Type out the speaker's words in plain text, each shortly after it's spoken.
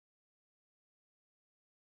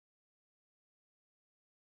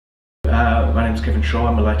my name is Kevin Shaw.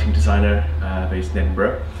 I'm a lighting designer based in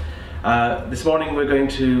Edinburgh. This morning we're going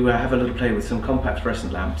to have a little play with some compact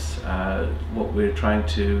fluorescent lamps. What we're trying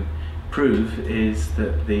to prove is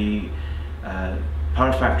that the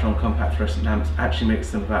power factor on compact fluorescent lamps actually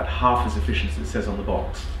makes them about half as efficient as it says on the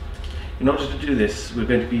box. In order to do this, we're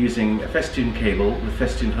going to be using a festoon cable with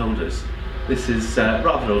festoon holders. This is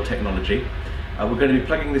rather old technology. We're going to be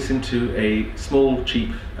plugging this into a small,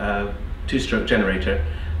 cheap two-stroke generator,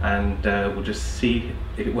 and we'll just see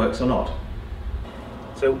if it works or not.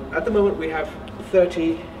 So at the moment we have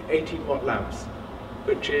 30 18-watt lamps,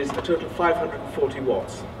 which is a total of 540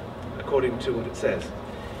 watts, according to what it says.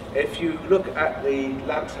 If you look at the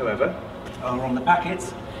lamps, however, or on the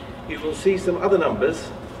packets, you will see some other numbers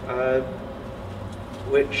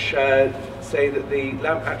which say that the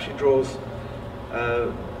lamp actually draws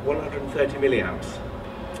 130 milliamps.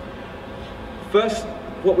 First,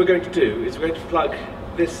 what we're going to do is we're going to plug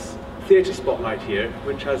this theatre spotlight here,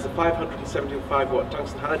 which has a 575 watt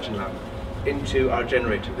tungsten halogen lamp, into our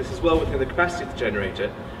generator. This is well within the capacity of the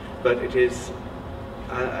generator, but it is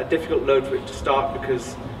a difficult load for it to start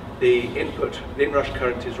because the inrush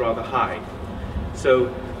current is rather high.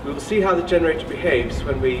 So we will see how the generator behaves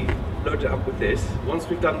when we load it up with this. Once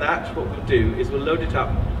we've done that, what we'll do is we'll load it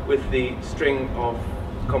up with the string of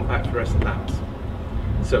compact fluorescent lamps.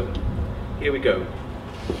 So here we go.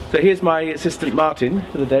 So here's my assistant Martin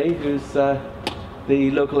for the day, who's the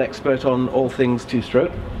local expert on all things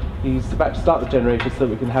two-stroke. He's about to start the generator so that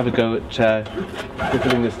we can have a go at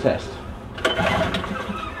fulfilling this test.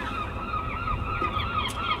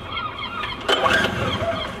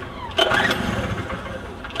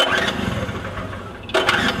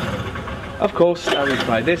 Of course, now we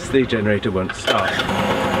try this, the generator won't start.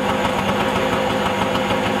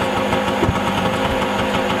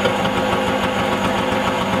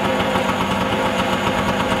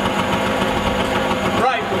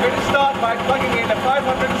 By plugging in a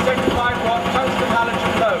 575 watt tungsten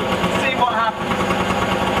halogen load and see what happens.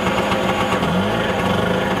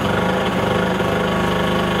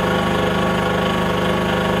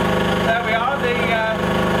 There we are, the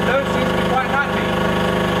load seems to be quite happy.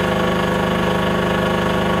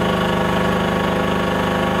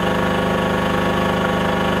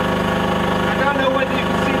 I don't know whether you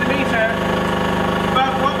can see the meter,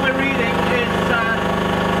 but what we're reading is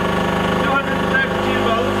 232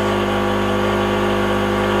 volts.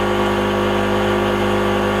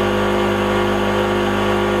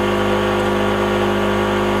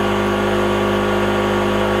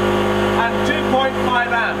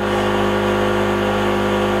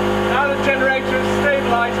 Now the generator is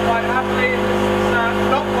stabilised quite happily, and this is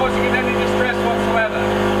not causing it any distress whatsoever.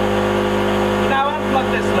 We'll now unplug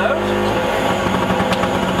this load.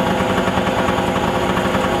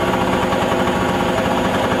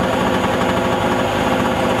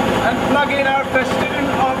 And plug in our festoon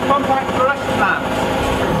of compact fluorescent lamps.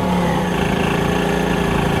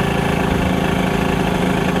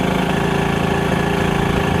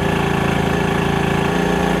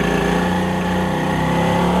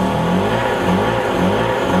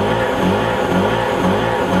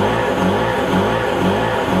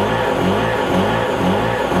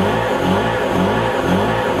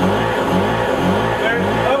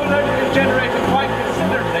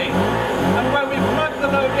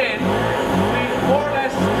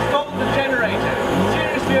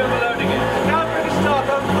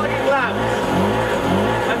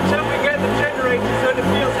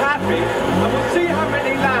 And we'll see how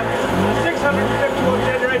many lamps, 650 watt